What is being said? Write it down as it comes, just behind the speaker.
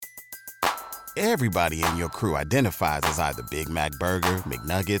Everybody in your crew identifies as either Big Mac Burger,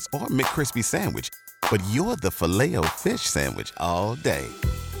 McNuggets, or McCrispy Sandwich. But you're the Filet-O-Fish Sandwich all day.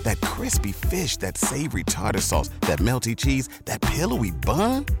 That crispy fish, that savory tartar sauce, that melty cheese, that pillowy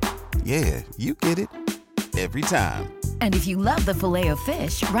bun. Yeah, you get it. Every time. And if you love the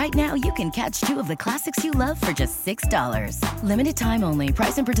Filet-O-Fish, right now you can catch 2 of the classics you love for just $6. Limited time only.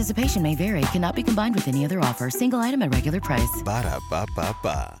 Price and participation may vary. Cannot be combined with any other offer. Single item at regular price.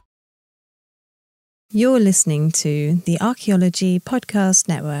 Ba-da-ba-ba-ba. You're listening to the Archaeology Podcast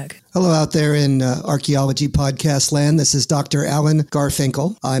Network. Hello out there in Archaeology Podcast land. This is Dr. Alan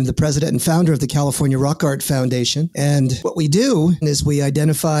Garfinkel. I'm the president and founder of the California Rock Art Foundation. And what we do is we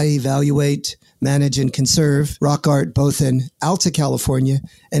identify, evaluate, manage, and conserve rock art both in Alta California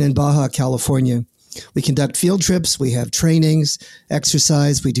and in Baja California. We conduct field trips, we have trainings,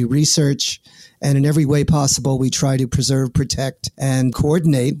 exercise, we do research, and in every way possible, we try to preserve, protect, and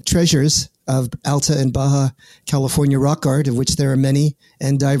coordinate treasures of Alta and Baja California rock art, of which there are many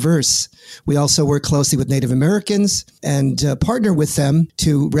and diverse. We also work closely with Native Americans and partner with them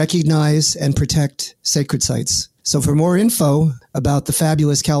to recognize and protect sacred sites. So for more info about the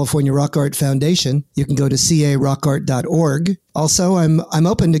fabulous California Rock Art Foundation, you can go to carockart.org. Also, I'm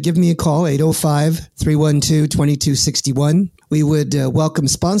open to give me a call, 805-312-2261. We would welcome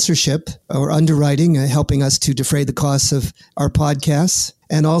sponsorship or underwriting, helping us to defray the costs of our podcasts,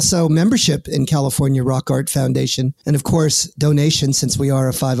 and also membership in California Rock Art Foundation. And of course, donations, since we are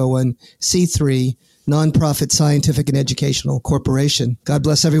a 501c3 nonprofit scientific and educational corporation. God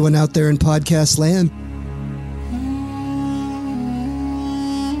bless everyone out there in podcast land.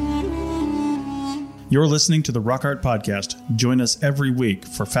 You're listening to the Rock Art Podcast. Join us every week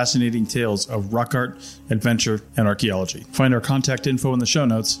for fascinating tales of rock art, adventure, and archaeology. Find our contact info in the show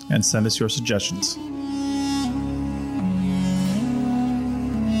notes and send us your suggestions.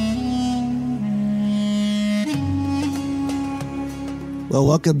 Well,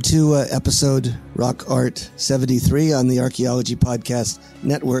 welcome to episode Rock Art 73 on the Archaeology Podcast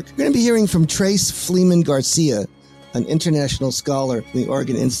Network. We're going to be hearing from Trace Fleeman Garcia, an international scholar from the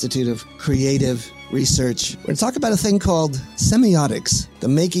Oregon Institute of Creative Research. We're going to talk about a thing called semiotics, the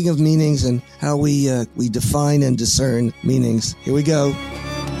making of meanings and how we define and discern meanings. Here we go.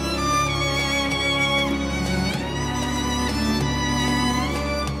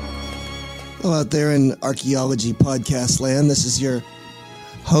 Hello out there in Archaeology Podcast land. This is your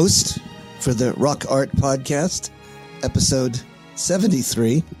host for the Rock Art Podcast, episode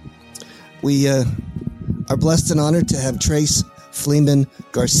 73. We are blessed and honored to have Trace Fleeman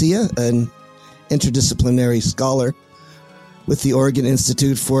Garcia, an interdisciplinary scholar with the Oregon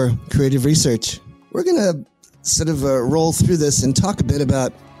Institute for Creative Research. We're going to sort of roll through this and talk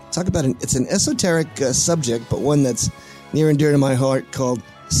about it's an esoteric subject, but one that's near and dear to my heart, called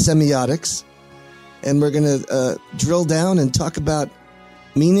semiotics. And we're going to drill down and talk about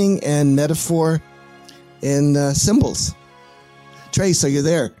meaning and metaphor in symbols. Trace, are you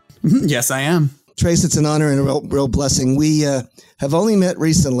there? Yes, I am. Trace, it's an honor and a real blessing. We have only met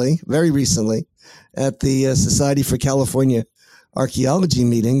recently, very recently, at the Society for California Archaeology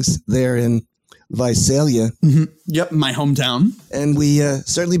meetings there in Visalia. Mm-hmm. Yep, my hometown. And we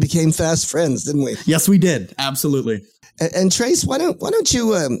certainly became fast friends, didn't we? Yes, we did. Absolutely. And Trace, why don't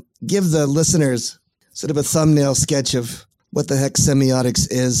you give the listeners sort of a thumbnail sketch of what the heck semiotics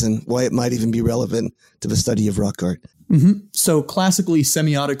is and why it might even be relevant to the study of rock art? Mm-hmm. So classically,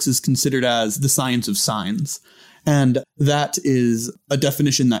 semiotics is considered as the science of signs. And that is a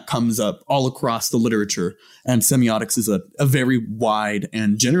definition that comes up all across the literature. And semiotics is a very wide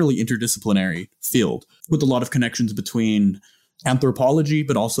and generally interdisciplinary field with a lot of connections between anthropology,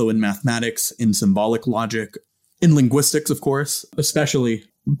 but also in mathematics, in symbolic logic, in linguistics, of course, especially.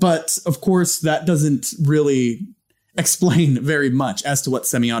 But of course, that doesn't really explain very much as to what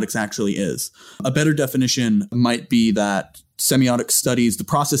semiotics actually is. A better definition might be that semiotics studies the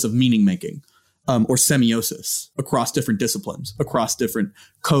process of meaning making. Or semiosis across different disciplines, across different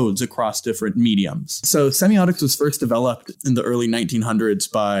codes, across different mediums. So semiotics was first developed in the early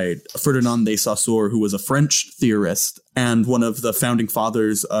 1900s by Ferdinand de Saussure, who was a French theorist and one of the founding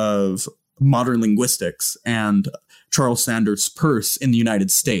fathers of modern linguistics, and Charles Sanders Peirce in the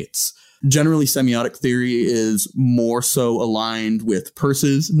United States. Generally, semiotic theory is more so aligned with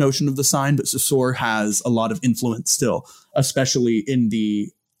Peirce's notion of the sign, but Saussure has a lot of influence still, especially in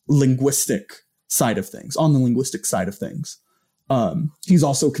the linguistic side of things, on the linguistic side of things. He's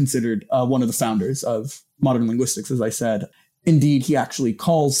also considered one of the founders of modern linguistics, as I said. Indeed, he actually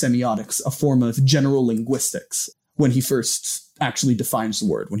calls semiotics a form of general linguistics when he first actually defines the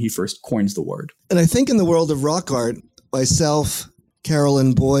word, when he first coins the word. And I think in the world of rock art, myself,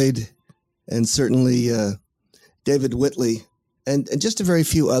 Carolyn Boyd, and certainly David Whitley, and just a very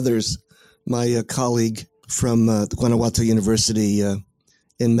few others. My colleague from the Guanajuato University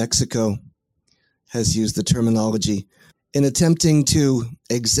in Mexico has used the terminology in attempting to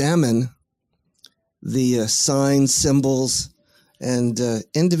examine the signs, symbols, and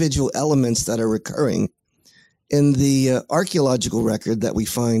individual elements that are recurring in the archaeological record that we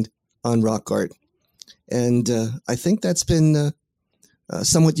find on rock art. And I think that's been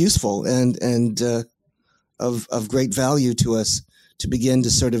somewhat useful and of great value to us to begin to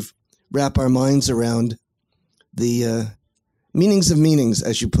sort of wrap our minds around the meanings of meanings,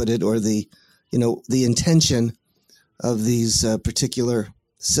 as you put it, or the intention of these particular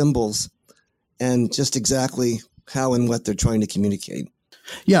symbols and just exactly how and what they're trying to communicate.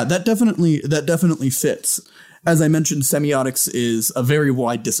 Yeah, that definitely fits. As I mentioned, semiotics is a very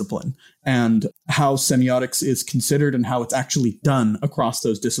wide discipline, and how semiotics is considered and how it's actually done across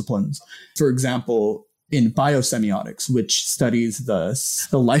those disciplines. For example, in biosemiotics, which studies the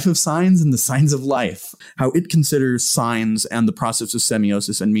life of signs and the signs of life, how it considers signs and the process of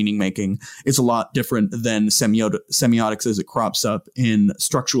semiosis and meaning making is a lot different than semiotics as it crops up in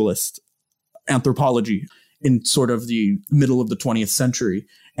structuralist anthropology in sort of the middle of the 20th century,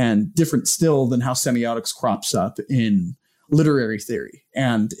 and different still than how semiotics crops up in literary theory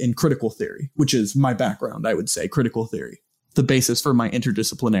and in critical theory, which is my background, I would say, critical theory, the basis for my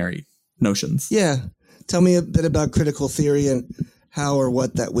interdisciplinary notions. Yeah. Tell me a bit about critical theory and how or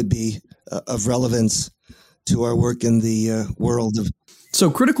what that would be of relevance to our work in the world of... So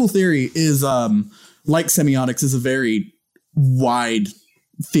critical theory is, like semiotics, is a very wide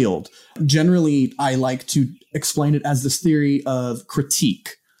field. Generally, I like to explain it as this theory of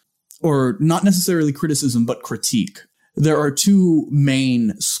critique, or not necessarily criticism, but critique. There are two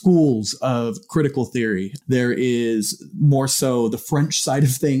main schools of critical theory. There is more so the French side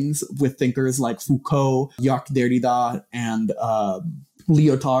of things with thinkers like Foucault, Jacques Derrida, and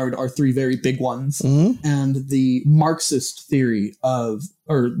Lyotard are three very big ones. Mm-hmm. And the Marxist theory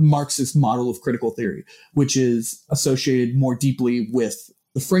Marxist model of critical theory, which is associated more deeply with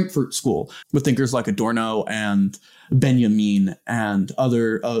the Frankfurt School, with thinkers like Adorno and Benjamin and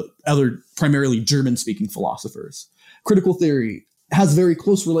other primarily German-speaking philosophers. Critical theory has very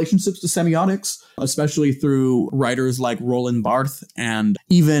close relationships to semiotics, especially through writers like Roland Barthes, and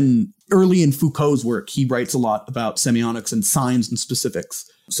even early in Foucault's work, he writes a lot about semiotics and signs and specifics.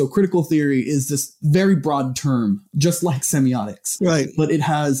 So critical theory is this very broad term, just like semiotics, right? But it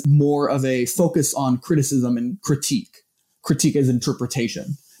has more of a focus on criticism and critique. Critique as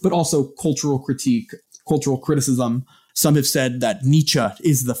interpretation, but also cultural critique, cultural criticism. Some have said that Nietzsche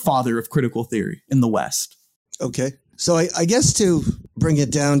is the father of critical theory in the West. Okay. So I guess to bring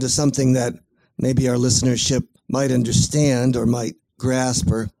it down to something that maybe our listenership might understand or might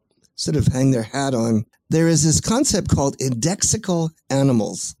grasp or sort of hang their hat on, there is this concept called indexical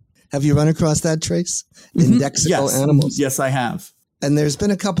animals. Have you run across that, Trace? Mm-hmm. Indexical animals? Yes, I have. And there's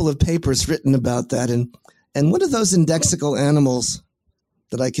been a couple of papers written about that. And one of those indexical animals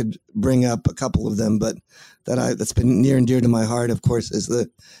that I could bring up, a couple of them, but that's been near and dear to my heart, of course, is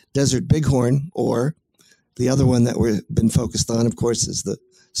the desert bighorn, or the other one that we've been focused on, of course, is the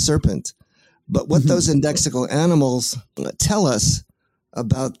serpent. But what those indexical animals tell us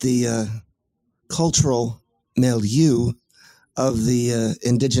about the cultural milieu of the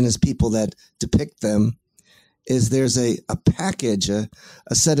indigenous people that depict them is there's a package, a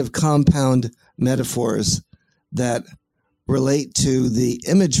set of compound metaphors that relate to the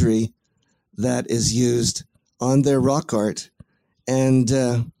imagery that is used on their rock art, and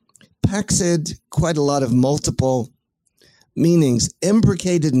packs in quite a lot of multiple meanings,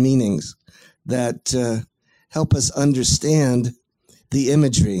 imbricated meanings that help us understand the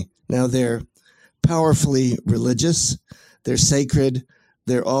imagery. Now, they're powerfully religious, they're sacred,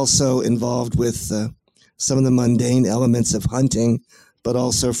 they're also involved with some of the mundane elements of hunting, but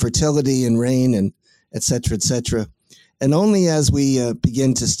also fertility and rain and et cetera, et cetera. And only as we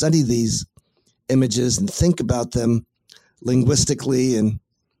begin to study these images and think about them linguistically and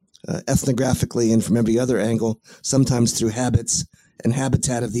ethnographically and from every other angle, sometimes through habits and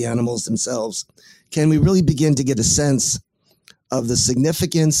habitat of the animals themselves, can we really begin to get a sense of the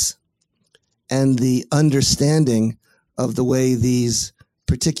significance and the understanding of the way these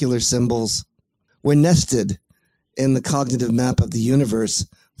particular symbols were nested in the cognitive map of the universe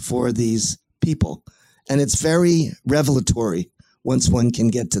for these people. And it's very revelatory once one can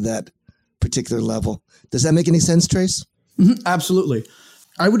get to that particular level. Does that make any sense, Trace? Mm-hmm, absolutely.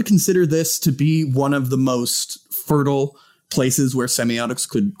 I would consider this to be one of the most fertile places where semiotics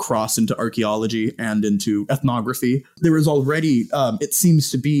could cross into archaeology and into ethnography. There is already, it seems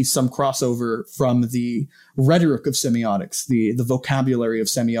to be some crossover from the rhetoric of semiotics, the vocabulary of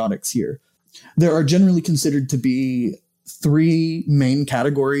semiotics here. There are generally considered to be three main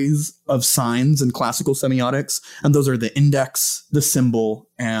categories of signs in classical semiotics, and those are the index, the symbol,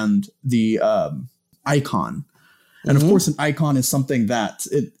 and the icon. And of course, an icon is something that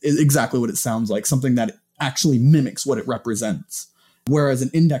is exactly what it sounds like, something that actually mimics what it represents. Whereas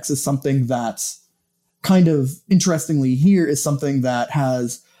an index is something that kind of interestingly here is something that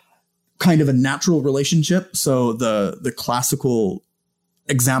has kind of a natural relationship. So the classical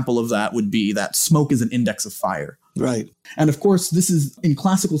example of that would be that smoke is an index of fire. Right. And of course, this is in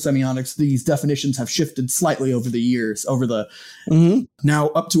classical semiotics, these definitions have shifted slightly over the years, over the now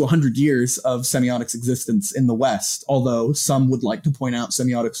up to 100 years of semiotics existence in the West, although some would like to point out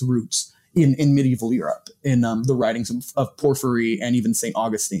semiotics' roots in medieval Europe, in the writings of Porphyry and even St.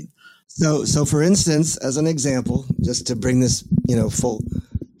 Augustine. So for instance, as an example, just to bring this,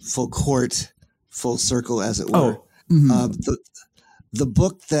 full court, full circle, as it were, the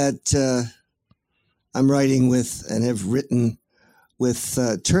book that I'm writing with and have written with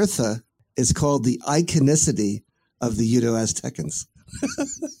Tirtha is called The Iconicity of the Uto-Aztecans.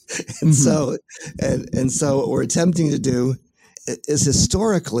 And so what we're attempting to do is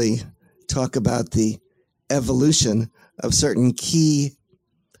historically talk about the evolution of certain key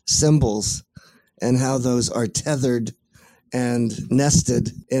symbols and how those are tethered and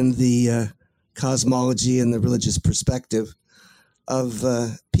nested in the cosmology and the religious perspective of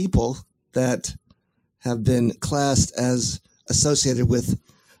people that have been classed as associated with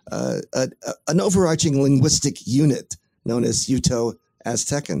an overarching linguistic unit known as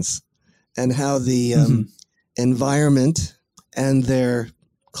Uto-Aztecans, and how the environment and their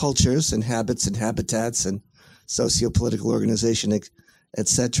cultures and habits and habitats and socio-political organization,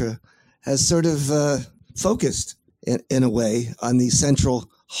 etc., has sort of focused in a way on the central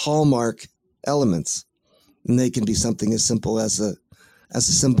hallmark elements. And they can be something as simple as a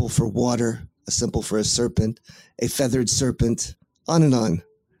symbol for water, a symbol for a serpent, a feathered serpent, on,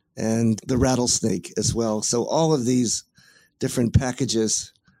 and the rattlesnake as well. So all of these different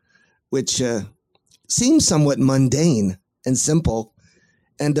packages, which seem somewhat mundane and simple,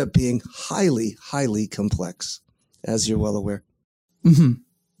 end up being highly, highly complex, as you're well aware.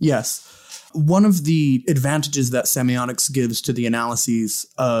 Yes. One of the advantages that semiotics gives to the analyses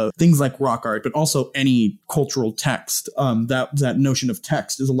of things like rock art, but also any cultural text, that notion of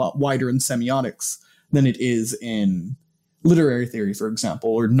text is a lot wider in semiotics than it is in literary theory, for example,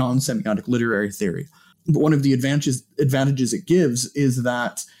 or non-semiotic literary theory. But one of the advantages it gives is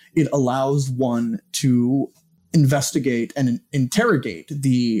that it allows one to investigate and interrogate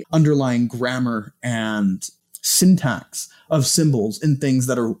the underlying grammar and syntax of symbols in things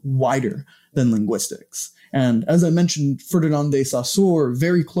that are wider than linguistics. And as I mentioned, Ferdinand de Saussure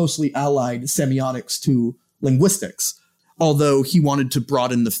very closely allied semiotics to linguistics, although he wanted to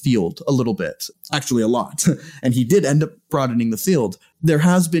broaden the field a little bit, actually a lot, and he did end up broadening the field. There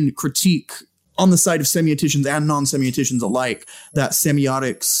has been critique on the side of semioticians and non-semioticians alike that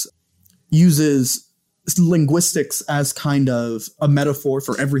semiotics uses linguistics as kind of a metaphor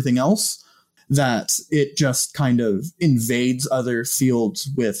for everything else, that it just kind of invades other fields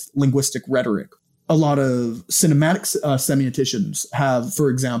with linguistic rhetoric. A lot of cinematic semioticians have, for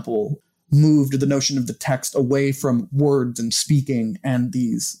example, moved the notion of the text away from words and speaking and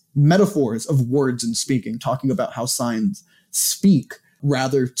these metaphors of words and speaking, talking about how signs speak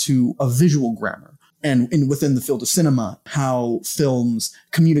rather to a visual grammar. And within the field of cinema, how films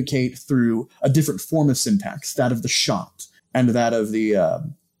communicate through a different form of syntax, that of the shot and that of the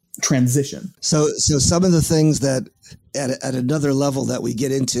transition. So some of the things that at another level that we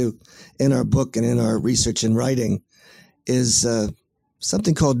get into in our book and in our research and writing is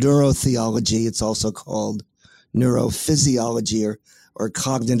something called neurotheology. It's also called neurophysiology or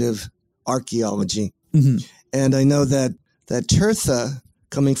cognitive archaeology. And I know that Tirtha,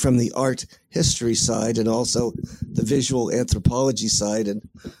 coming from the art history side and also the visual anthropology side, and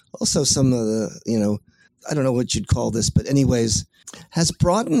also some of the, I don't know what you'd call this, but anyways, has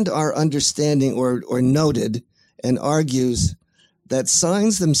broadened our understanding or noted and argues that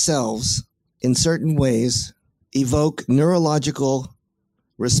signs themselves in certain ways evoke neurological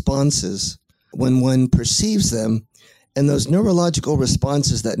responses when one perceives them. And those neurological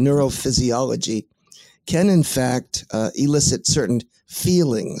responses, that neurophysiology, can in fact elicit certain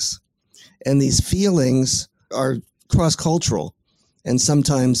feelings. And these feelings are cross-cultural and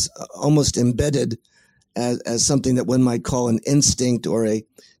sometimes almost embedded as something that one might call an instinct or a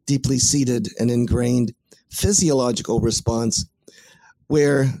deeply seated and ingrained physiological response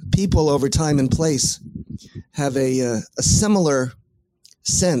where people over time and place have a similar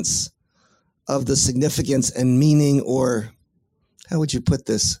sense of the significance and meaning, or how would you put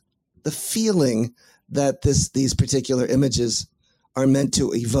this? The feeling that these particular images are meant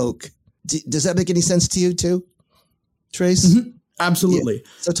to evoke. Does that make any sense to you too, Trace? Mm-hmm. Absolutely. Yeah.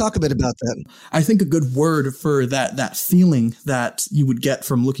 So talk a bit about that. I think a good word for that feeling that you would get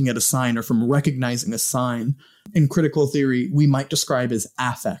from looking at a sign or from recognizing a sign in critical theory, we might describe as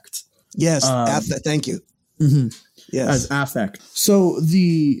affect. Yes, affect. Thank you. Mm-hmm. Yes. As affect. So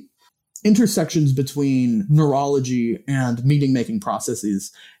the intersections between neurology and meaning-making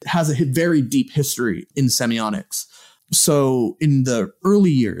processes has a very deep history in semiotics. So in the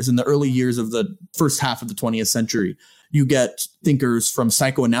early years of the first half of the 20th century, you get thinkers from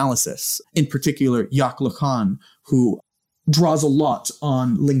psychoanalysis, in particular Jacques Lacan, who draws a lot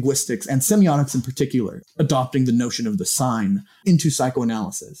on linguistics and semiotics in particular, adopting the notion of the sign into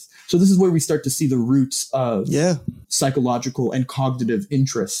psychoanalysis. So this is where we start to see the roots of psychological and cognitive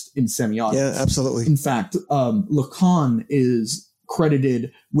interest in semiotics. Yeah, absolutely. In fact, Lacan is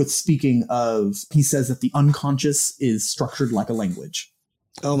credited with speaking of, he says that the unconscious is structured like a language.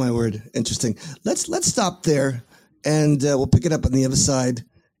 Oh, my word. Interesting. Let's stop there, and we'll pick it up on the other side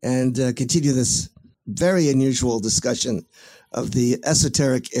and continue this very unusual discussion of the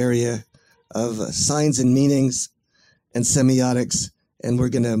esoteric area of signs and meanings and semiotics. And we're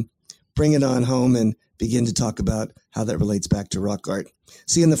going to bring it on home and begin to talk about how that relates back to rock art.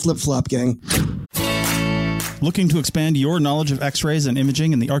 See you in the flip-flop, gang. Looking to expand your knowledge of X-rays and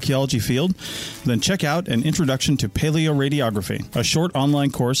imaging in the archaeology field? Then check out An Introduction to Paleoradiography, a short online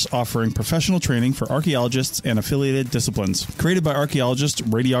course offering professional training for archaeologists and affiliated disciplines. Created by archaeologist,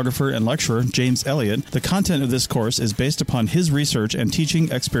 radiographer, and lecturer James Elliott, the content of this course is based upon his research and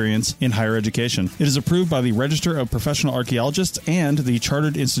teaching experience in higher education. It is approved by the Register of Professional Archaeologists and the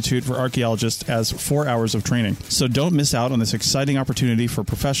Chartered Institute for Archaeologists as 4 hours of training. So don't miss out on this exciting opportunity for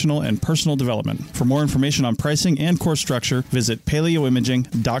professional and personal development. For more information on pricing and course structure, visit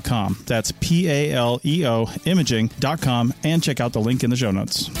paleoimaging.com. That's PALEO imaging.com, and check out the link in the show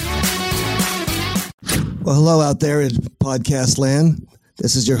notes. Well, hello out there in podcast land.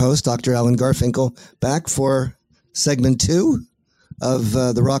 This is your host, Dr. Alan Garfinkel, back for segment 2 of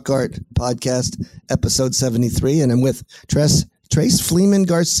the Rock Art Podcast, episode 73. And I'm with Trace Fleeman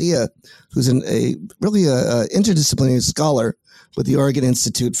Garcia, who's a really interdisciplinary scholar with the Oregon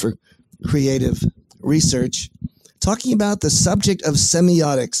Institute for Creative Research, talking about the subject of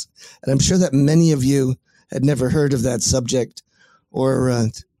semiotics. And I'm sure that many of you had never heard of that subject or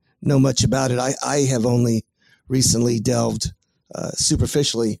know much about it. I have only recently delved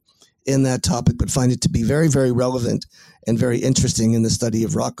superficially in that topic, but find it to be very, very relevant and very interesting in the study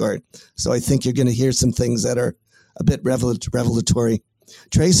of rock art. So I think you're going to hear some things that are a bit revelatory.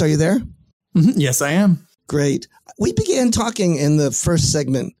 Trace, are you there? Mm-hmm. Yes, I am. Great. We began talking in the first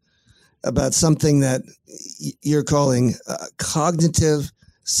segment about something that you're calling cognitive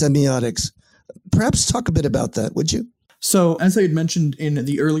semiotics. Perhaps talk a bit about that, would you? So, as I had mentioned in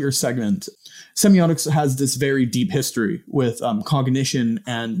the earlier segment, semiotics has this very deep history with cognition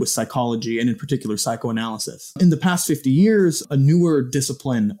and with psychology, and in particular psychoanalysis. In the past 50 years, a newer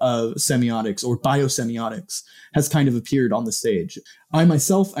discipline of semiotics, or biosemiotics, has kind of appeared on the stage. I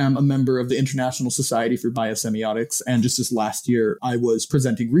myself am a member of the International Society for Biosemiotics, and just this last year, I was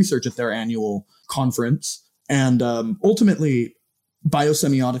presenting research at their annual conference. And ultimately,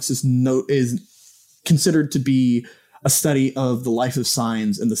 biosemiotics is considered to be a study of the life of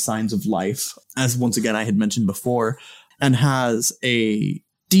signs and the signs of life, as once again I had mentioned before, and has a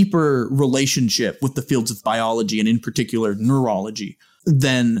deeper relationship with the fields of biology and in particular neurology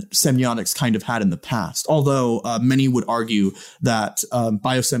than semiotics kind of had in the past. Although many would argue that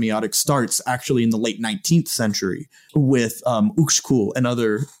biosemiotics starts actually in the late 19th century with Uxküll and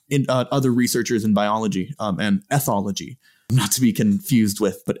other researchers in biology and ethology. Not to be confused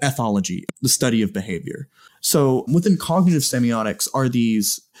with, but ethology, the study of behavior. So within cognitive semiotics are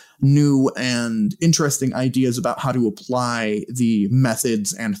these new and interesting ideas about how to apply the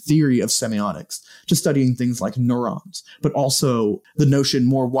methods and theory of semiotics to studying things like neurons, but also the notion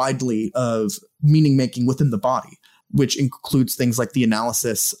more widely of meaning making within the body, which includes things like the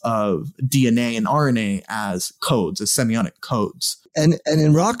analysis of DNA and RNA as codes, as semiotic codes. And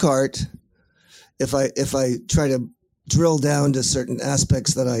in rock art, if I try to drill down to certain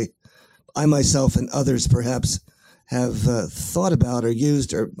aspects that I myself and others perhaps have thought about or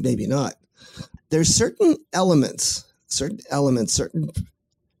used, or maybe not. There's certain elements, certain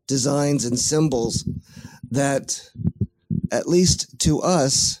designs and symbols that, at least to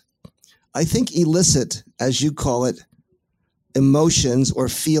us, I think, elicit, as you call it, emotions or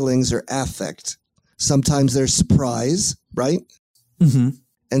feelings or affect. Sometimes they're surprise, right? Mm-hmm.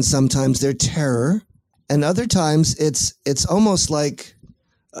 And sometimes they're terror. And other times it's almost like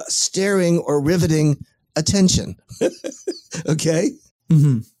staring or riveting attention. Okay?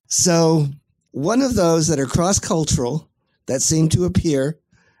 Mm-hmm. So one of those that are cross-cultural that seem to appear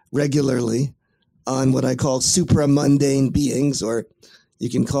regularly on what I call supramundane beings, or you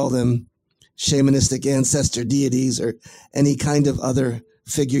can call them shamanistic ancestor deities or any kind of other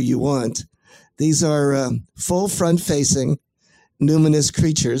figure you want. These are full front-facing numinous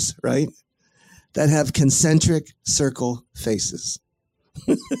creatures, right, that have concentric circle faces.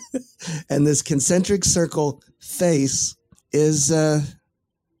 And this concentric circle face is, a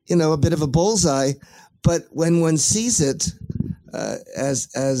bit of a bullseye. But when one sees it,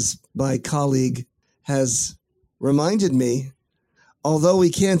 as my colleague has reminded me, although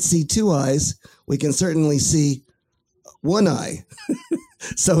we can't see two eyes, we can certainly see one eye.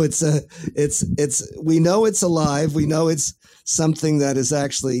 So we know it's alive. We know it's something that is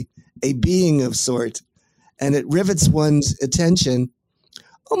actually a being of sort, and it rivets one's attention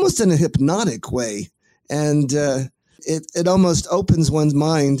almost in a hypnotic way. And it almost opens one's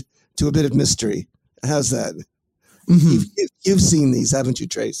mind to a bit of mystery. How's that? Mm-hmm. You've seen these, haven't you,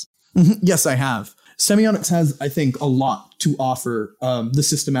 Trace? Mm-hmm. Yes, I have. Semiotics has, I think, a lot to offer the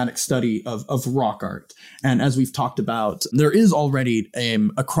systematic study of rock art. And as we've talked about, there is already a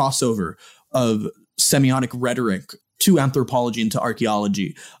crossover of semiotic rhetoric to anthropology and to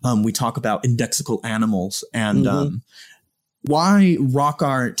archaeology. We talk about indexical animals and why rock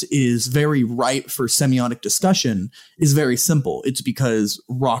art is very ripe for semiotic discussion is very simple. It's because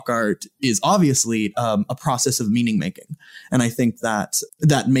rock art is obviously a process of meaning making. And I think that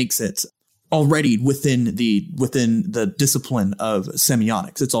makes it already within the discipline of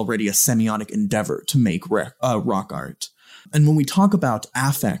semiotics. It's already a semiotic endeavor to make rock art. And when we talk about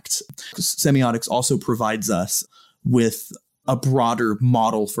affect, semiotics also provides us with a broader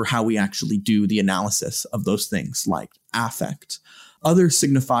model for how we actually do the analysis of those things like affect. Other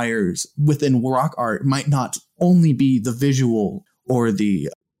signifiers within rock art might not only be the visual or the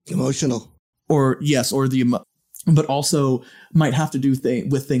emotional, but also might have to do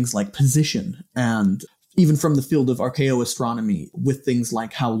with things like position, and even from the field of archaeoastronomy with things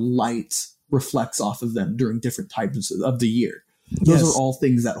like how light reflects off of them during different times of the year. Those are all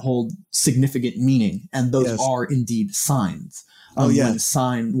things that hold significant meaning, and those are indeed signs. And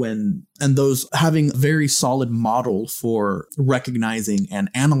those having a very solid model for recognizing and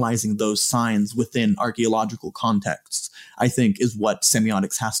analyzing those signs within archaeological contexts, I think, is what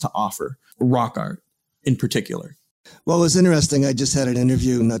semiotics has to offer rock art in particular. Well, it was interesting. I just had an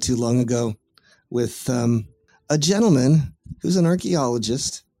interview not too long ago with a gentleman who's an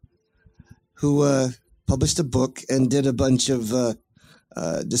archaeologist who published a book and did a bunch of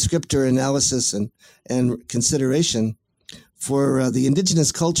descriptor analysis and consideration for the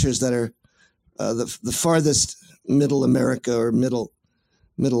indigenous cultures that are the farthest Middle America or Middle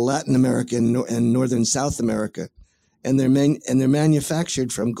Latin America and Northern South America, and they're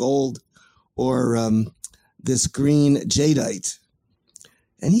manufactured from gold or this green jadeite.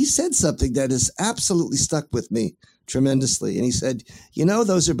 And he said something that has absolutely stuck with me tremendously. And he said,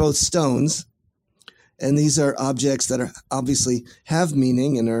 those are both stones. And these are objects that are obviously have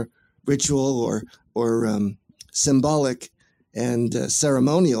meaning and are ritual or symbolic and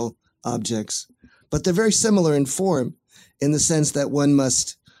ceremonial objects. But they're very similar in form in the sense that one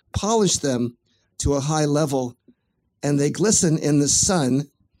must polish them to a high level, and they glisten in the sun.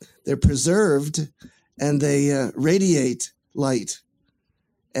 They're preserved and they radiate light.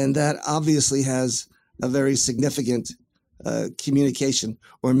 And that obviously has a very significant communication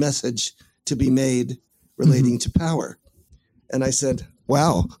or message to be made relating to power. And I said,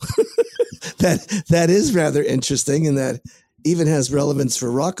 wow, that is rather interesting, and that even has relevance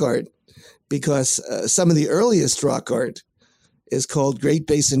for rock art, because some of the earliest rock art is called Great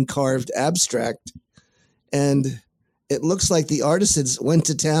Basin Carved Abstract. And it looks like the artisans went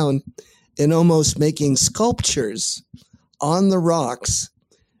to town in almost making sculptures on the rocks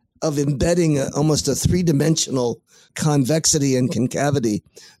of embedding almost a three-dimensional convexity and concavity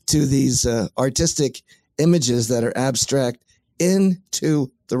to these artistic images that are abstract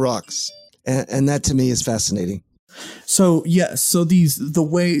into the rocks. And that to me is fascinating. So the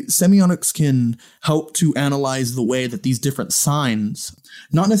way semiotics can help to analyze the way that these different signs,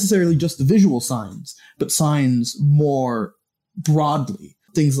 not necessarily just the visual signs, but signs more broadly,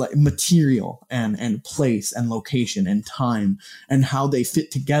 things like material and place and location and time and how they fit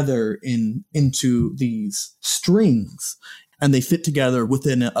together into these strings and they fit together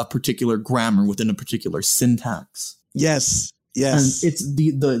within a particular grammar, within a particular syntax. Yes. And it's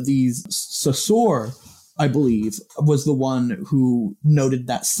these Saussure, I believe, was the one who noted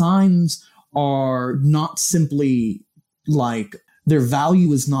that signs are not simply like, their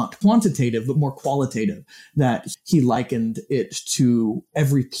value is not quantitative, but more qualitative, that he likened it to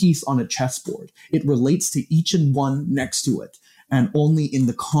every piece on a chessboard. It relates to each and one next to it. And only in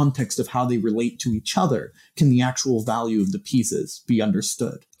the context of how they relate to each other can the actual value of the pieces be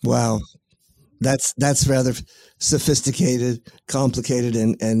understood. Wow. That's rather sophisticated, complicated,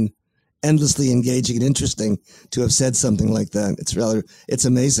 and endlessly engaging and interesting to have said something like that. It's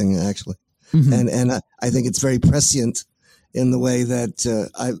amazing, actually. Mm-hmm. And I think it's very prescient in the way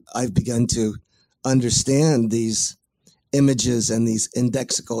that I've begun to understand these images and these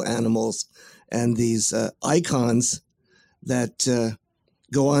indexical animals and these icons that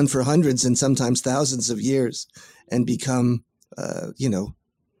go on for hundreds and sometimes thousands of years and become,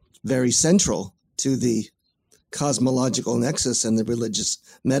 very central to the cosmological nexus and the religious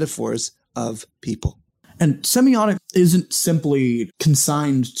metaphors of people. And semiotics isn't simply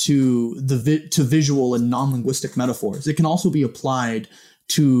consigned to to visual and non-linguistic metaphors. It can also be applied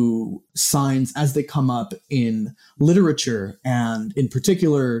to signs as they come up in literature and in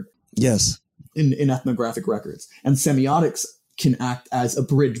particular, yes, in ethnographic records. And semiotics can act as a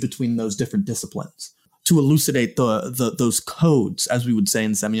bridge between those different disciplines to elucidate those codes, as we would say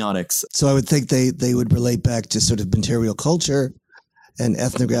in semiotics. So I would think they would relate back to sort of material culture and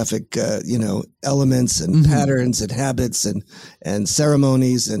ethnographic, elements and mm-hmm. patterns and habits and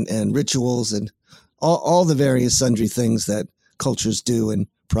ceremonies and rituals and all the various sundry things that cultures do and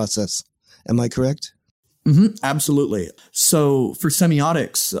process. Am I correct? Mm-hmm, absolutely. So for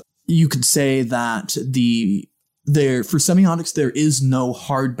semiotics, you could say that for semiotics, there is no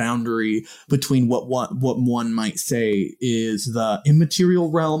hard boundary between what one might say is the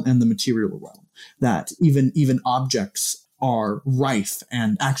immaterial realm and the material realm. That even objects are rife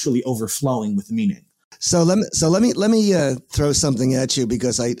and actually overflowing with meaning. So let me throw something at you,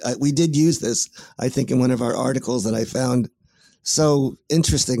 because we did use this, I think, in one of our articles that I found so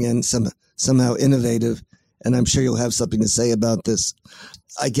interesting and somehow innovative, and I'm sure you'll have something to say about this.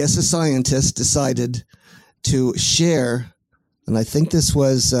 I guess a scientist decided to share, and I think this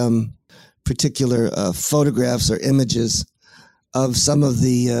was particular photographs or images of some of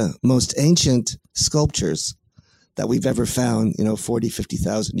the most ancient sculptures that we've ever found, 40,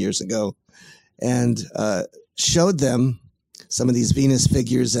 50,000 years ago, and showed them some of these Venus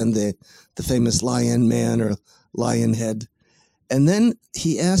figures and the famous lion man or lion head. And then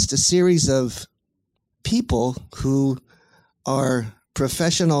he asked a series of people who are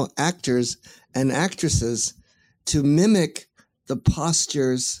professional actors and actresses to mimic the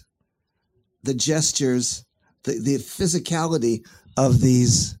postures, the gestures, the physicality of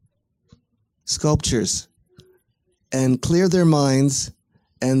these sculptures, and clear their minds,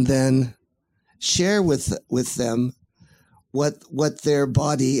 and then share with them what their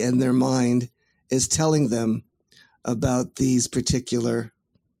body and their mind is telling them about these particular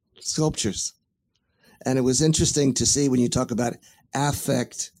sculptures. And it was interesting to see when you talk about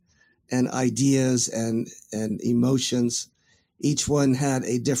affect and ideas and emotions, each one had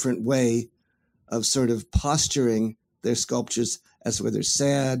a different way of sort of posturing their sculptures as whether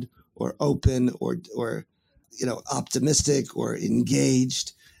sad or open or optimistic or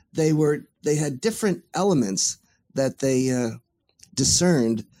engaged. They had different elements that they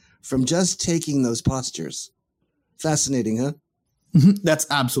discerned from just taking those postures. Fascinating, huh? Mm-hmm. That's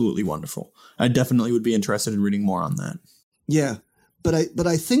absolutely wonderful. I definitely would be interested in reading more on that. Yeah, but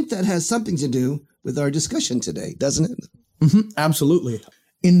I think that has something to do with our discussion today, doesn't it? Mm-hmm. Absolutely.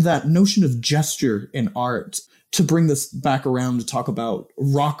 In that notion of gesture in art, to bring this back around to talk about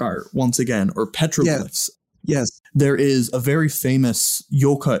rock art once again, or petroglyphs. Yes. There is a very famous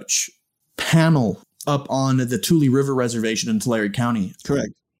Yokuch panel up on the Tule River Reservation in Tulare County.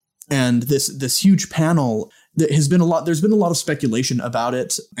 Correct. And this huge panel, there's been a lot of speculation about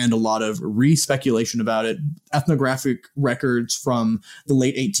it and a lot of re-speculation about it. Ethnographic records from the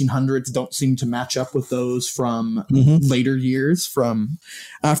late 1800s don't seem to match up with those from later years from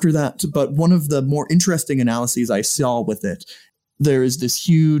after that. But one of the more interesting analyses I saw with it, there is this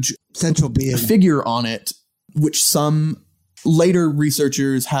huge central being figure on it, which some later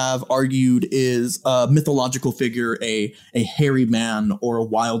researchers have argued is a mythological figure, a hairy man or a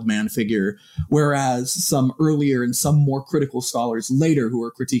wild man figure, whereas some earlier and some more critical scholars later who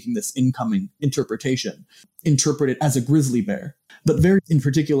are critiquing this incoming interpretation interpret it as a grizzly bear. But very in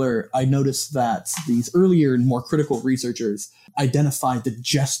particular, I noticed that these earlier and more critical researchers identified the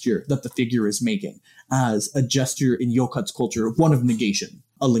gesture that the figure is making as a gesture in Yokat's culture, one of negation,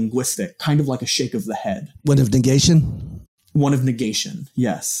 a linguistic, kind of like a shake of the head. One of negation? One of negation,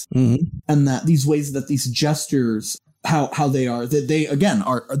 yes. Mm-hmm. And that these ways that these gestures, how they are, that they, again,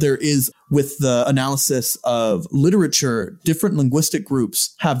 there is, with the analysis of literature, different linguistic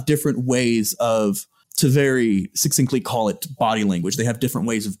groups have different ways of, to very succinctly call it body language. They have different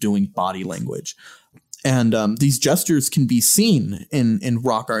ways of doing body language. And these gestures can be seen in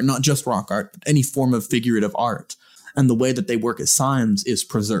rock art, not just rock art, but any form of figurative art. And the way that they work as signs is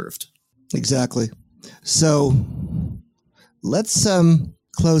preserved. Exactly. So let's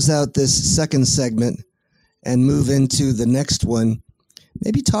close out this second segment and move into the next one,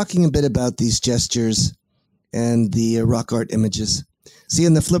 maybe talking a bit about these gestures and the rock art images. See you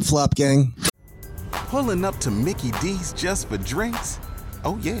in the flip-flop, gang. Pulling up to Mickey D's just for drinks?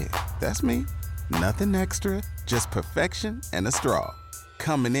 Oh yeah, that's me. Nothing extra, just perfection and a straw.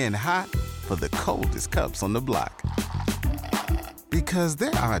 Coming in hot for the coldest cups on the block. Because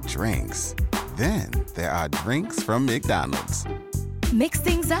there are drinks. Then there are drinks from McDonald's. Mix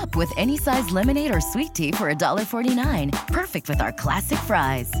things up with any size lemonade or sweet tea for $1.49. Perfect with our classic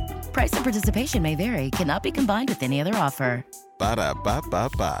fries. Price and participation may vary. Cannot be combined with any other offer.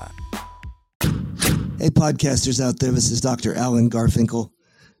 Ba-da-ba-ba-ba. Hey, podcasters out there, this is Dr. Alan Garfinkel,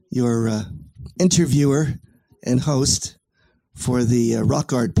 your interviewer and host for the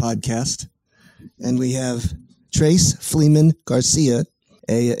Rock Art Podcast. And we have Trace Fleeman Garcia,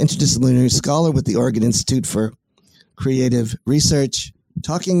 a interdisciplinary scholar with the Oregon Institute for Creative Research,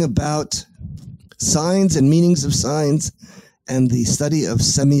 talking about signs and meanings of signs and the study of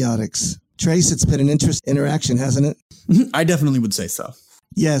semiotics. Trace, it's been an interesting interaction, hasn't it? I definitely would say so.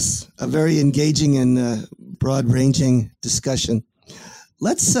 Yes, a very engaging and broad-ranging discussion.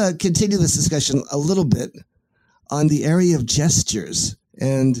 Let's continue this discussion a little bit on the area of gestures.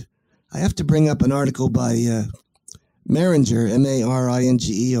 And I have to bring up an article by Maringer,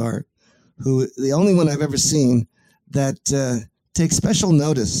 Maringer, who the only one I've ever seen that takes special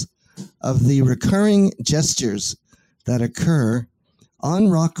notice of the recurring gestures that occur on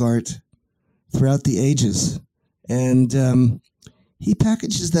rock art throughout the ages. And he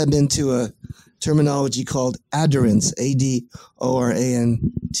packages them into a terminology called adorants, A-D-O-R-A-N-T-S,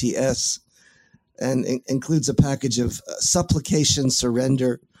 and includes a package of supplication,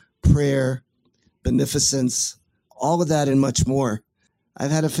 surrender, prayer, beneficence, all of that and much more.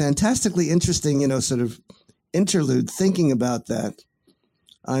 I've had a fantastically interesting, sort of interlude thinking about that.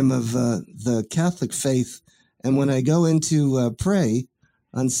 I'm of the Catholic faith, and when I go into pray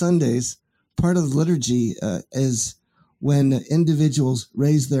on Sundays, part of the liturgy is when individuals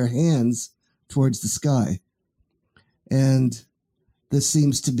raise their hands towards the sky. And this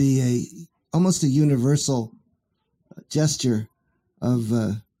seems to be almost a universal gesture of,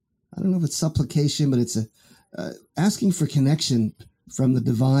 I don't know if it's supplication, but it's asking for connection from the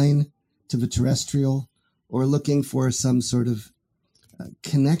divine to the terrestrial, or looking for some sort of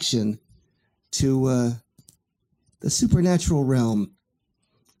connection to the supernatural realm.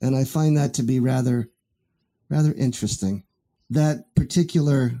 And I find that to be rather interesting. That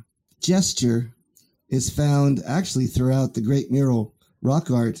particular gesture is found actually throughout the great mural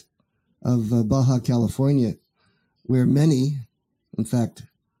rock art of Baja California, where many, in fact,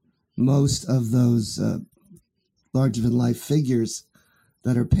 most of those larger-than-life figures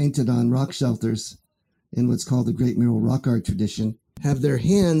that are painted on rock shelters in what's called the great mural rock art tradition have their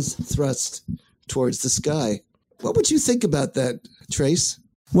hands thrust towards the sky. What would you think about that, Trace?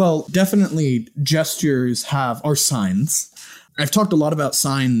 Well, definitely gestures are signs. I've talked a lot about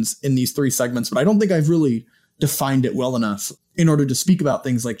signs in these three segments, but I don't think I've really defined it well enough in order to speak about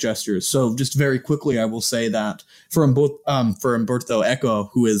things like gestures. So just very quickly, I will say that for Umberto Eco,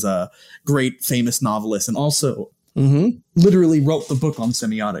 who is a great famous novelist and also literally wrote the book on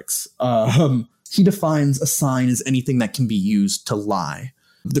semiotics, he defines a sign as anything that can be used to lie.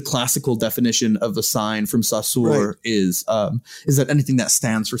 The classical definition of a sign from Saussure is that anything that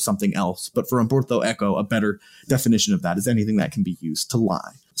stands for something else. But for Umberto Eco, a better definition of that is anything that can be used to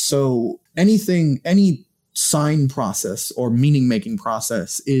lie. So any sign process or meaning-making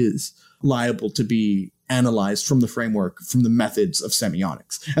process is liable to be analyzed from the framework, from the methods of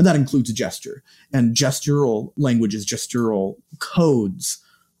semiotics. And that includes gesture. And gestural languages, gestural codes,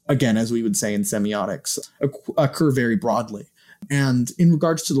 again, as we would say in semiotics, occur very broadly. And in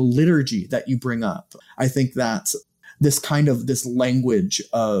regards to the liturgy that you bring up, I think that this language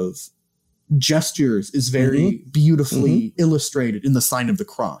of gestures is very beautifully illustrated in the sign of the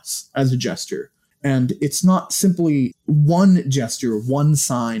cross as a gesture. And it's not simply one gesture, one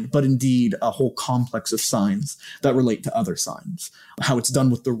sign, but indeed a whole complex of signs that relate to other signs. How it's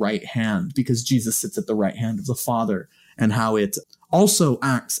done with the right hand, because Jesus sits at the right hand of the Father, and how it also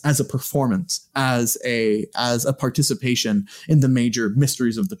acts as a performance, as a participation in the major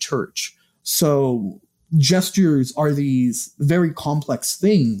mysteries of the church. So gestures are these very complex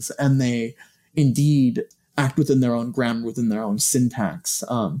things, and they indeed act within their own grammar, within their own syntax.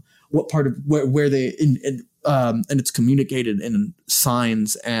 What part of where they and it's communicated in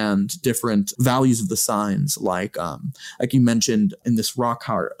signs and different values of the signs, like you mentioned in this rock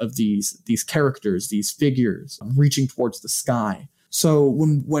art of these characters, these figures reaching towards the sky. So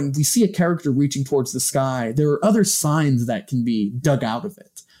when we see a character reaching towards the sky, there are other signs that can be dug out of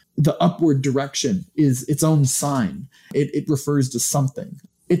it. The upward direction is its own sign. It refers to something.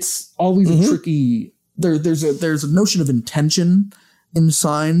 It's always a tricky. There's a notion of intention in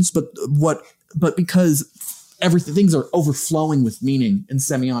signs, but because things are overflowing with meaning in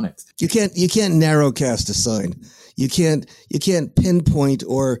semiotics. You can't narrowcast a sign. You can't pinpoint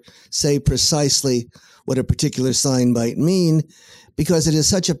or say precisely what a particular sign might mean, because it is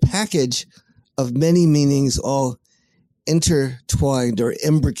such a package of many meanings, all intertwined or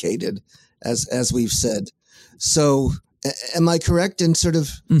imbricated, as we've said. So am I correct in sort of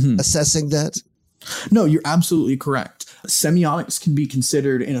assessing that? No, you're absolutely correct. Semiotics can be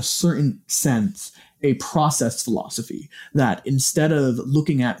considered, in a certain sense, a process philosophy, that instead of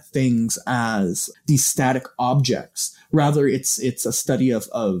looking at things as these static objects, rather it's a study of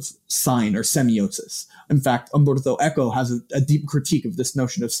sign or semiosis. In fact, Umberto Eco has a deep critique of this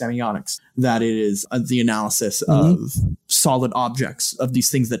notion of semiotics, that it is the analysis of solid objects, of these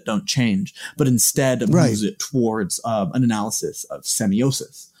things that don't change, but instead moves it towards an analysis of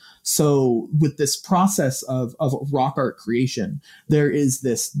semiosis. So with this process of rock art creation, there is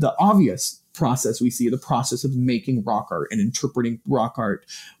the obvious process we see, the process of making rock art and interpreting rock art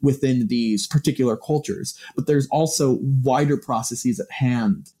within these particular cultures. But there's also wider processes at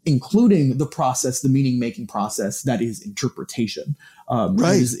hand, including the meaning-making process that is interpretation.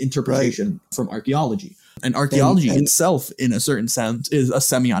 Is interpretation from archaeology. And archaeology itself, in a certain sense, is a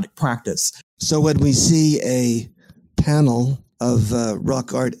semiotic practice. So when we see a panel of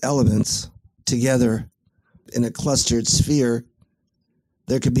rock art elements together in a clustered sphere,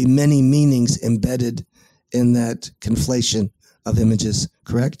 there could be many meanings embedded in that conflation of images,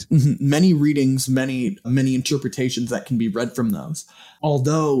 correct? Many readings, many interpretations that can be read from those.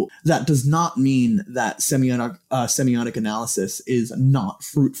 Although that does not mean that semiotic analysis is not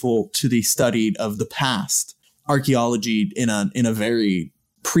fruitful to the study of the past. Archaeology, in a very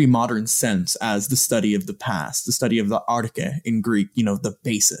pre-modern sense, as the study of the past, the study of the arche in Greek, the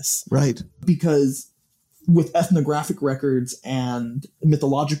basis. Right. Because with ethnographic records and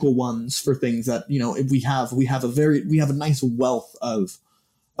mythological ones for things that, we have a nice wealth of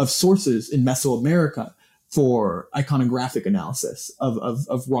sources in Mesoamerica for iconographic analysis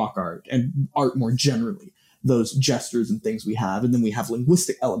of rock art and art more generally, those gestures and things we have. And then we have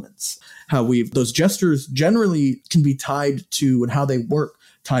linguistic elements, those gestures generally can be tied to, and how they work,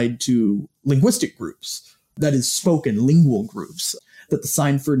 tied to linguistic groups, that is spoken lingual groups, that the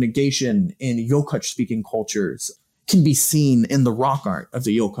sign for negation in Yokuch-speaking cultures can be seen in the rock art of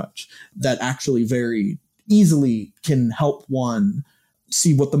the Yokuch, that actually very easily can help one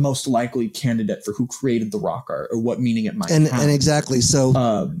see what the most likely candidate for who created the rock art or what meaning it might have. And exactly. So,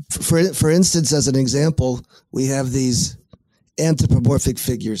 for instance, as an example, we have these anthropomorphic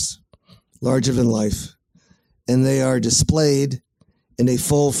figures, larger than life, and they are displayed in a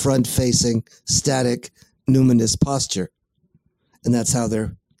full front-facing, static, numinous posture. And that's how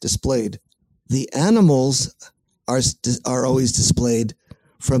they're displayed. The animals are always displayed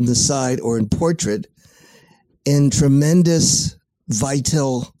from the side or in portrait in tremendous,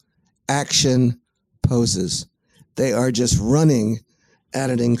 vital action poses. They are just running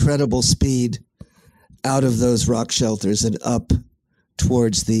at an incredible speed out of those rock shelters and up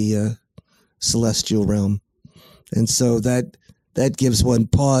towards the celestial realm. And so that gives one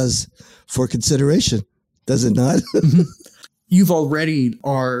pause for consideration, does it not? You've already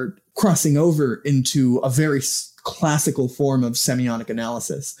are crossing over into a very classical form of semiotic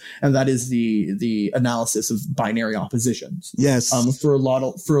analysis, and that is the analysis of binary oppositions. Yes. For a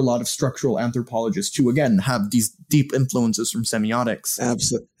lot of structural anthropologists who again have these deep influences from semiotics.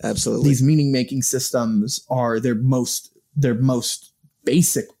 Absolutely. These meaning-making systems are their most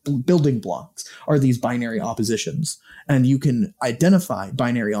basic building blocks are these binary oppositions, and you can identify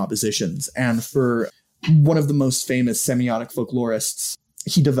binary oppositions. And for one of the most famous semiotic folklorists,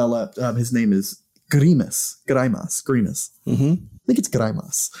 he developed, his name is Grimes. Mm-hmm. think it's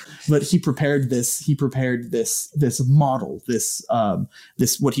Graimas, but he prepared this model, this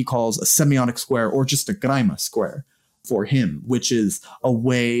what he calls a semiotic square, or just a Graima square for him, which is a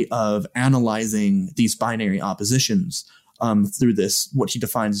way of analyzing these binary oppositions through this, what he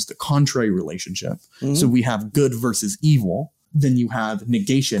defines as the contrary relationship. Mm-hmm. So we have good versus evil. Then you have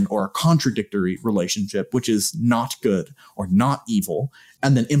negation, or a contradictory relationship, which is not good or not evil.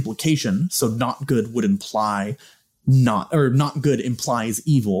 And then implication. So not good would imply not good implies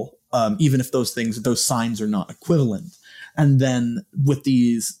evil, even if those signs are not equivalent. And then with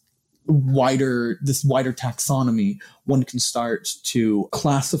this wider taxonomy, one can start to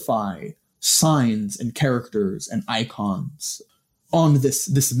classify signs and characters and icons on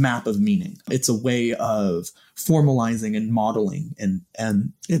this map of meaning. It's a way of formalizing and modeling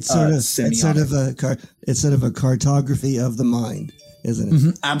and it's sort of a cartography of the mind, isn't it? Mm-hmm,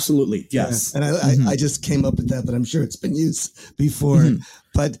 absolutely, yes. Yeah. And I just came up with that, but I'm sure it's been used before. Mm-hmm.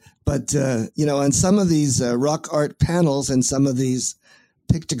 But on some of these rock art panels and some of these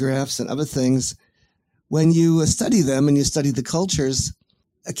pictographs and other things, when you study them and you study the cultures,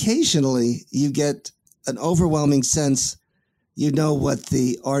 occasionally you get an overwhelming sense what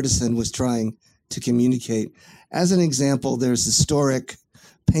the artisan was trying to communicate. As an example, there's historic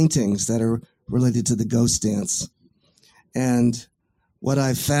paintings that are related to the ghost dance. And what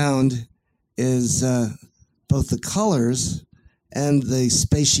I found is both the colors and the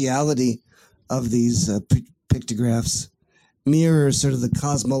spatiality of these pictographs mirror sort of the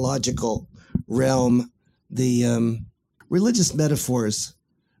cosmological realm, the religious metaphors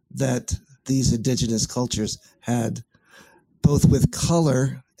that these indigenous cultures had, both with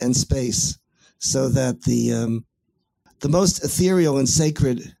color and space, so that the most ethereal and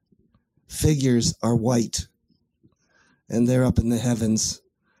sacred figures are white, and they're up in the heavens.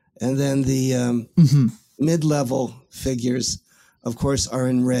 And then the mid-level figures, of course, are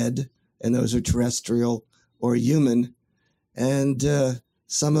in red, and those are terrestrial or human. And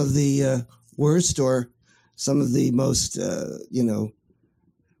some of the worst, or some of the most,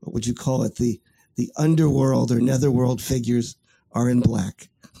 what would you call it? The underworld or netherworld figures are in black.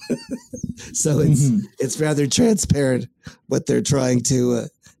 So it's rather transparent what they're trying to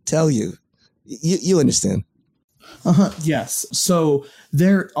tell you. You understand? Yes. So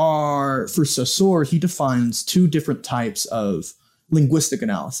there are, for Saussure, he defines two different types of linguistic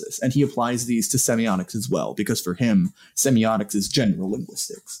analysis, and he applies these to semiotics as well, because for him, semiotics is general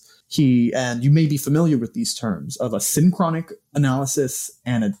linguistics. And you may be familiar with these terms of a synchronic analysis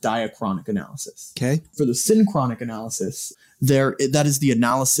and a diachronic analysis. Okay. For the synchronic analysis, that is the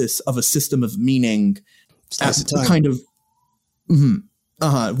analysis of a system of meaning as kind of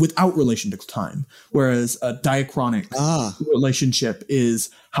without relation to time, whereas a diachronic relationship is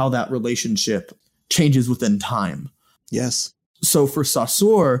how that relationship changes within time. Yes. So for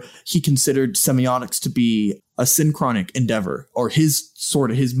Saussure, he considered semiotics to be a synchronic endeavor, or his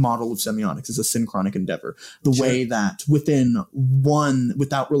model of semiotics is a synchronic endeavor. The way that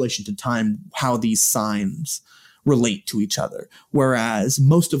without relation to time, how these signs relate to each other. Whereas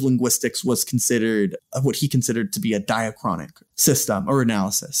most of linguistics was considered what he considered to be a diachronic system or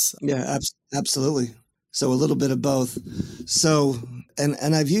analysis. Yeah, absolutely. So a little bit of both. So,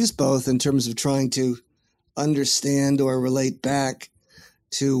 and I've used both in terms of trying to understand or relate back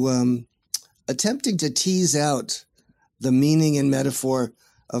to attempting to tease out the meaning and metaphor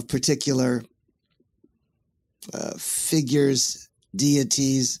of particular figures,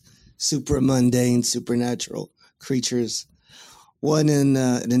 deities, supramundane, supernatural creatures. One in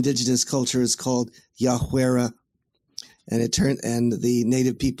an indigenous culture is called Yahuera, and the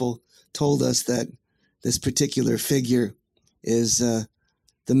native people told us that this particular figure is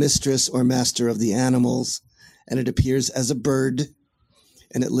the mistress or master of the animals, and it appears as a bird,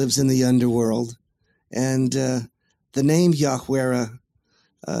 and it lives in the underworld. And the name Yahuera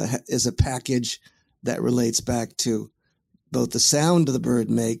is a package that relates back to both the sound the bird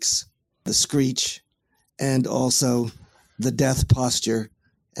makes, the screech, and also the death posture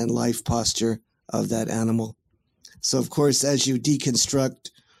and life posture of that animal. So, of course, as you deconstruct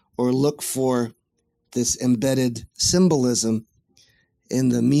or look for this embedded symbolism in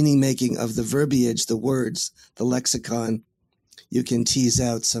the meaning making of the verbiage, the words, the lexicon, you can tease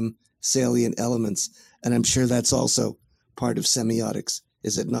out some salient elements. And I'm sure that's also part of semiotics,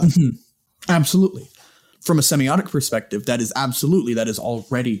 is it not? Mm-hmm. Absolutely. From a semiotic perspective, that is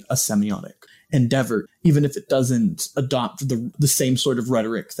already a semiotic endeavor, even if it doesn't adopt the same sort of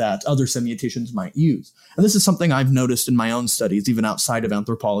rhetoric that other semioticians might use. And this is something I've noticed in my own studies, even outside of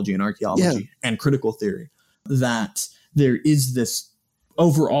anthropology and archaeology and critical theory, that there is this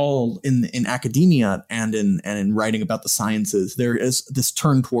overall in academia and in writing about the sciences, there is this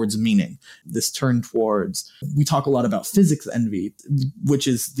turn towards meaning, we talk a lot about physics envy, which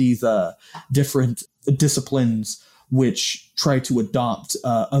is these different disciplines which try to adopt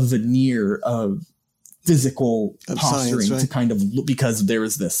a veneer of physical posturing science, right? To kind of look, because there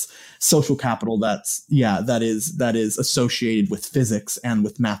is this social capital that is associated with physics and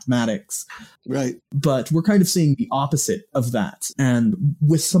with mathematics, right? But we're kind of seeing the opposite of that. And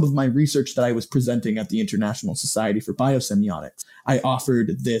with some of my research that I was presenting at the International Society for Biosemiotics, I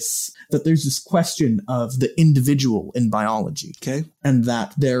offered that there's this question of the individual in biology, okay, and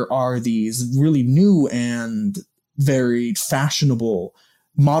that there are these really new and very fashionable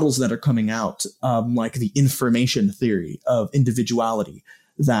models that are coming out, like the information theory of individuality,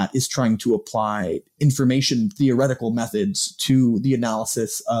 that is trying to apply information theoretical methods to the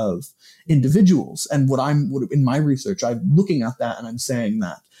analysis of individuals. And in my research, I'm looking at that and I'm saying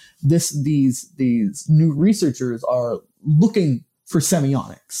that these new researchers are looking for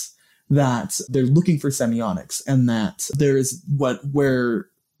semiotics, and that there is what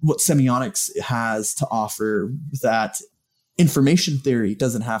semiotics has to offer that information theory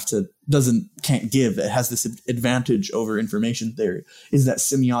can't give. It has this advantage over information theory, is that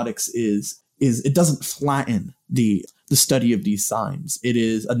semiotics it doesn't flatten the study of these signs. It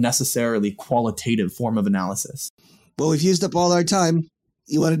is a necessarily qualitative form of analysis. Well, we've used up all our time.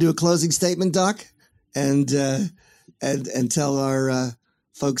 You want to do a closing statement, Doc, and tell our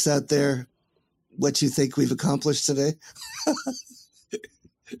folks out there what you think we've accomplished today?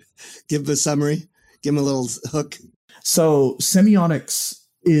 Give them a summary. Give them a little hook. So semiotics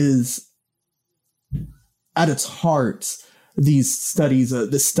is, at its heart, these studies,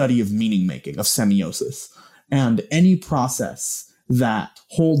 this study of meaning making, of semiosis, and any process that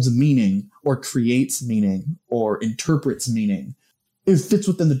holds meaning or creates meaning or interprets meaning, it fits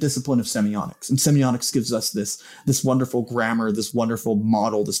within the discipline of semiotics. And semiotics gives us this wonderful grammar, this wonderful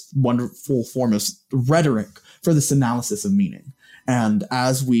model, this wonderful form of rhetoric for this analysis of meaning. And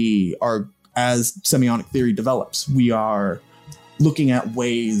as semiotic theory develops, we are looking at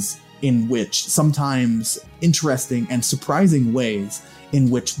ways in which, sometimes interesting and surprising ways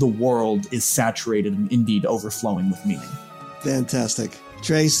in which the world is saturated and indeed overflowing with meaning. Fantastic.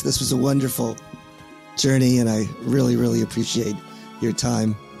 Trace, this was a wonderful journey, and I really, really appreciate your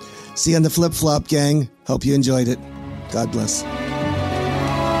time. See you on the flip-flop, gang. Hope you enjoyed it. God bless.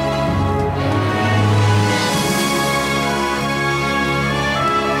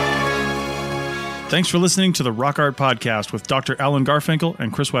 Thanks for listening to the Rock Art Podcast with Dr. Alan Garfinkel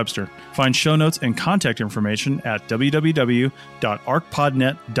and Chris Webster. Find show notes and contact information at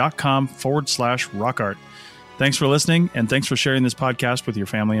www.arcpodnet.com/rockart. Thanks for listening, and thanks for sharing this podcast with your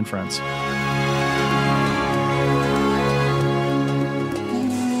family and friends.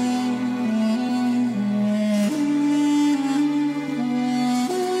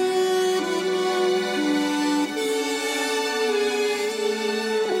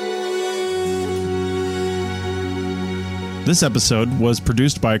 This episode was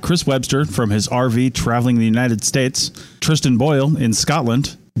produced by Chris Webster from his RV traveling the United States, Tristan Boyle in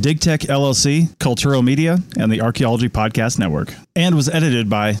Scotland, DigTech LLC, Cultural Media, and the Archaeology Podcast Network, and was edited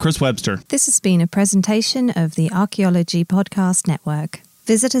by Chris Webster. This has been a presentation of the Archaeology Podcast Network.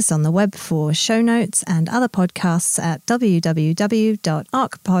 Visit us on the web for show notes and other podcasts at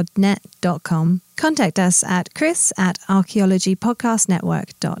www.arcpodnet.com. Contact us at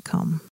chris@archaeologypodcastnetwork.com.